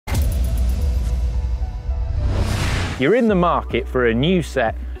you're in the market for a new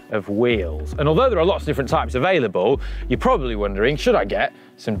set of wheels. And although there are lots of different types available, you're probably wondering, should I get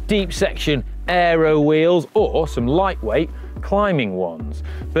some deep section Aero wheels or some lightweight climbing ones?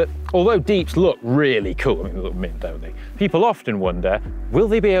 But although deeps look really cool, I mean, they look mint, don't they? People often wonder, will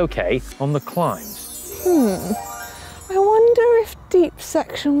they be okay on the climbs? I wonder if deep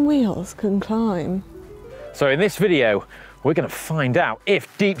section wheels can climb. So in this video, we're going to find out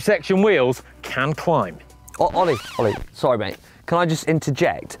if deep section wheels can climb. Ollie, sorry mate, can I just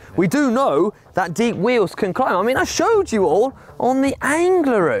interject? We do know that deep wheels can climb. I mean, I showed you all on the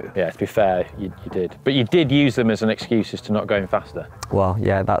Angleroo. Yeah, to be fair, you did. But you did use them as an excuse as to not going faster. Well,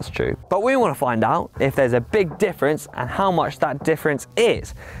 yeah, that's true. But we want to find out if there's a big difference and how much that difference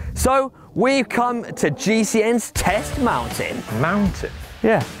is. So we've come to GCN's test mountain. Mountain?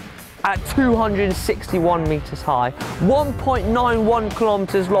 Yeah. At 261 meters high, 1.91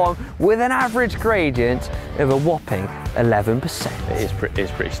 kilometers long, with an average gradient of a whopping 11%. It is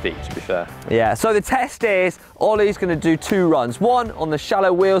pretty steep, to be fair. Yeah, so the test is, Ollie's gonna do 2 runs, one on the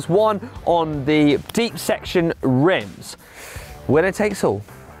shallow wheels, one on the deep section rims. Winner takes all.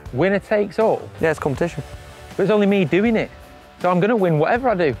 Winner takes all? Yeah, it's competition. But it's only me doing it. So I'm gonna win whatever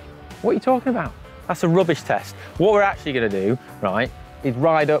I do. What are you talking about? That's a rubbish test. What we're actually gonna do, right, is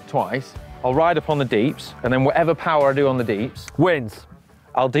ride up twice. I'll ride up on the deeps, and then whatever power I do on the deeps wins.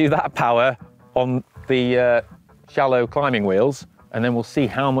 I'll do that power on the shallow climbing wheels, and then we'll see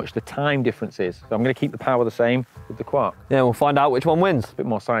how much the time difference is. So I'm going to keep the power the same with the Quark. Yeah, we'll find out which one wins. It's a bit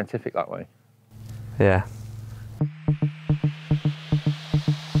more scientific that way. Yeah.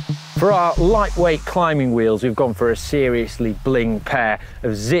 For our lightweight climbing wheels, we've gone for a seriously bling pair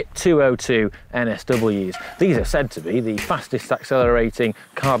of Zip 202 NSWs. These are said to be the fastest accelerating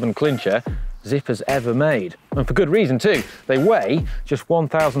carbon clincher Zip has ever made. And for good reason too. They weigh just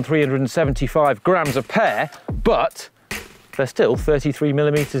 1,375 grams a pair, but they're still 33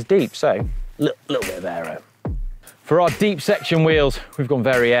 millimeters deep, so a little bit of aero. For our deep section wheels, we've gone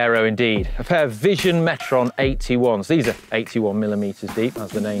very aero indeed. A pair of Vision Metron 81s. These are 81 millimeters deep,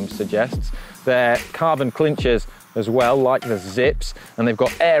 as the name suggests. They're carbon clinchers as well, like the Zips, and they've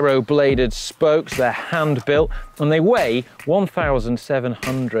got aero bladed spokes. They're hand built, and they weigh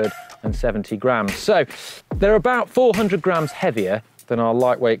 1,770 grams. So they're about 400 grams heavier than our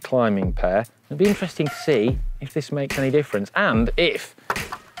lightweight climbing pair. It'll be interesting to see if this makes any difference and if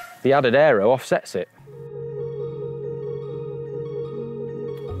the added aero offsets it.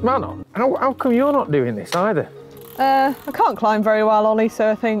 Manon, how come you're not doing this either? I can't climb very well, Ollie,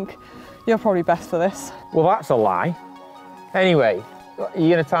 so I think you're probably best for this. Well, that's a lie. Anyway, are you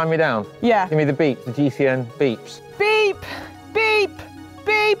going to time me down? Yeah. Give me the beeps, the GCN beeps. Beep, beep,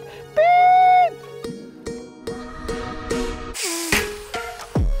 beep, beep!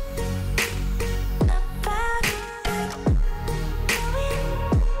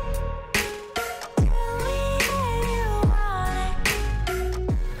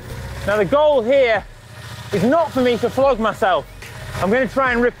 Now the goal here is not for me to flog myself. I'm going to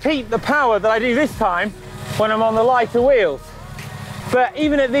try and repeat the power that I do this time when I'm on the lighter wheels. But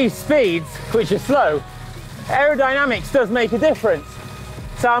even at these speeds, which are slow, aerodynamics does make a difference.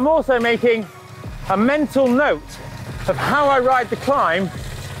 So I'm also making a mental note of how I ride the climb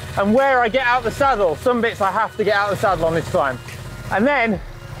and where I get out the saddle. Some bits I have to get out the saddle on this climb. And then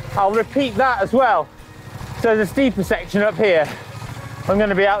I'll repeat that as well. So there's a steeper section up here. I'm going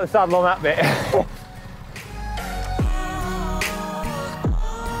to be out the saddle on that bit.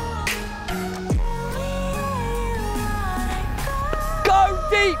 Go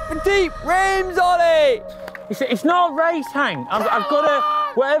deep, deep rims, Ollie! It's not a race, Hank. I've got to,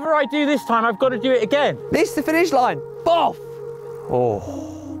 whatever I do this time, I've got to do it again. This is the finish line. Boff!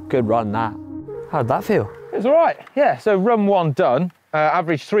 Oh, good run that. How'd that feel? It was all right, yeah. So run 1 done,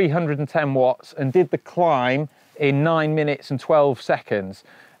 averaged 310 watts and did the climb in 9 minutes and 12 seconds.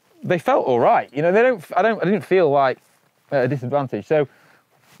 They felt all right. You know, I didn't feel like at a disadvantage. So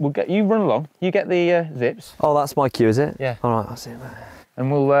we'll get, you run along, you get the Zips. Oh, that's my cue, is it? Yeah. All right, I'll see you there.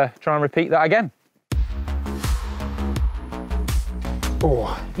 And we'll try and repeat that again.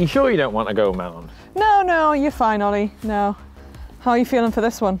 Oh, you sure you don't want to go, Manon? No, you're fine, Ollie. No. How are you feeling for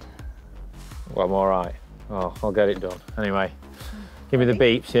this one? Well, I'm all right. Oh, I'll get it done. Anyway, give me the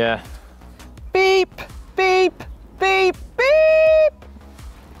beeps, yeah. Beep, beep, beep, beep!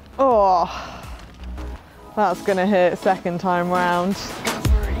 Oh, that's gonna hit second time round.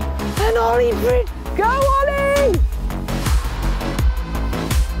 And Ollie, go Ollie!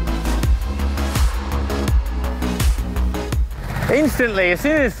 Instantly, as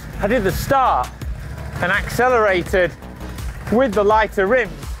soon as I did the start and accelerated with the lighter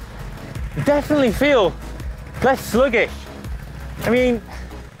rims, you definitely feel less sluggish. I mean,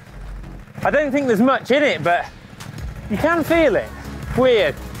 I don't think there's much in it, but you can feel it.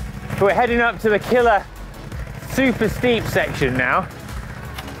 Weird. We're heading up to the killer super steep section now.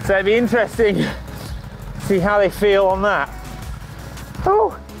 So it'd be interesting to see how they feel on that.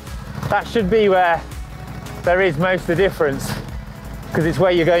 Oh, that should be where there is most of the difference, because it's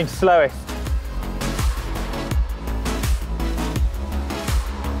where you're going slowest.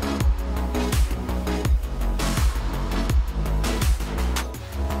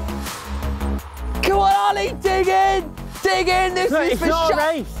 Come on, Ollie, dig in! Dig in, this is for not a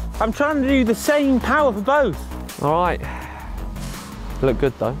race. I'm trying to do the same power for both. All right. Look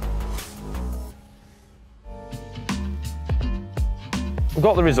good though. We've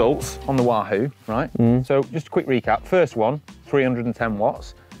got the results on the Wahoo, right? So just a quick recap. First one, 310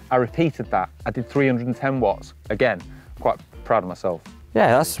 watts. I repeated that. I did 310 watts. Again, quite proud of myself. Yeah,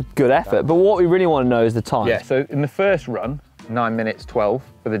 that's good effort. But what we really want to know is the time. Yeah, so in the first run, 9 minutes 12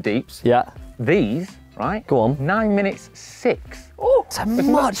 for the deeps. Yeah. These, right? Go on. 9 minutes 6. Oh, it's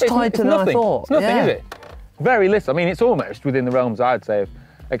much tighter than I thought. It's nothing, is it? Very little. I mean, it's almost within the realms, I'd say, of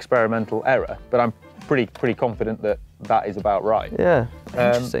experimental error, but I'm pretty confident that that is about right. Yeah,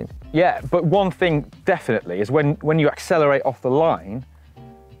 interesting. Yeah, but one thing definitely is when you accelerate off the line,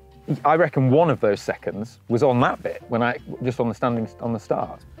 I reckon one of those seconds was on that bit when I just on the standings on the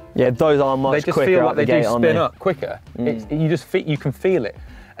start. Yeah, those are much they just quicker feel like they do spin they? up quicker. You can feel it.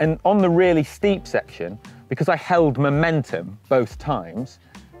 And on the really steep section, because I held momentum both times,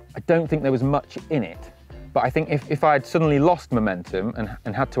 I don't think there was much in it. But I think if I had suddenly lost momentum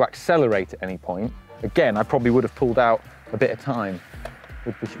and had to accelerate at any point, again, I probably would have pulled out a bit of time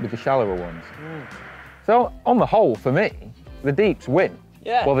with the shallower ones. So on the whole, for me, the deeps win.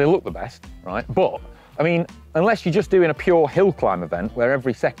 Yeah. Well, they look the best, right? But, I mean, unless you're just doing a pure hill climb event where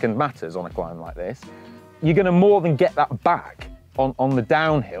every second matters on a climb like this, you're gonna more than get that back on the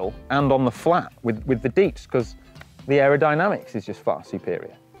downhill and on the flat with the deeps, because the aerodynamics is just far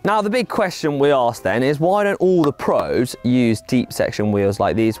superior. Now, the big question we asked then is, why don't all the pros use deep section wheels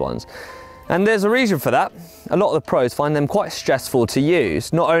like these ones? And there's a reason for that. A lot of the pros find them quite stressful to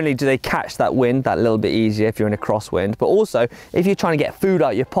use. Not only do they catch that wind that little bit easier if you're in a crosswind, but also if you're trying to get food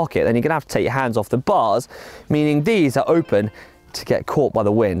out of your pocket, then you're gonna have to take your hands off the bars, meaning these are open to get caught by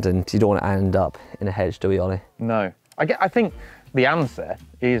the wind, and you don't want to end up in a hedge, do we, Ollie? No. I think the answer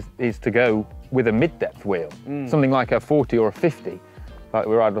is to go with a mid-depth wheel, something like a 40 or a 50, like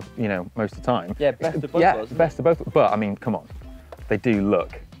we ride, you know, most of the time. Yeah, best of both. Yeah, best of both. But I mean, come on, they do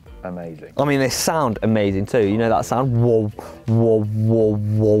look amazing. I mean, they sound amazing too. You know that sound? Whoa, whoa, whoa,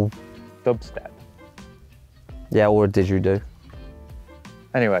 whoa. Dubstep. Yeah, or a didgeridoo.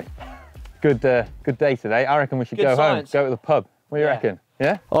 Anyway, good day today. I reckon we should go home, go to the pub. What do you reckon?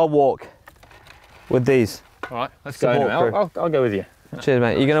 Yeah? I'll walk with these. All right, let's go anyway. I'll go with you. Cheers,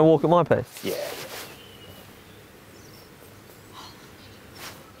 mate. You gonna walk at my pace? Yeah.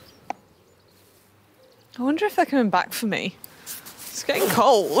 I wonder if they're coming back for me. It's getting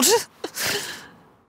cold.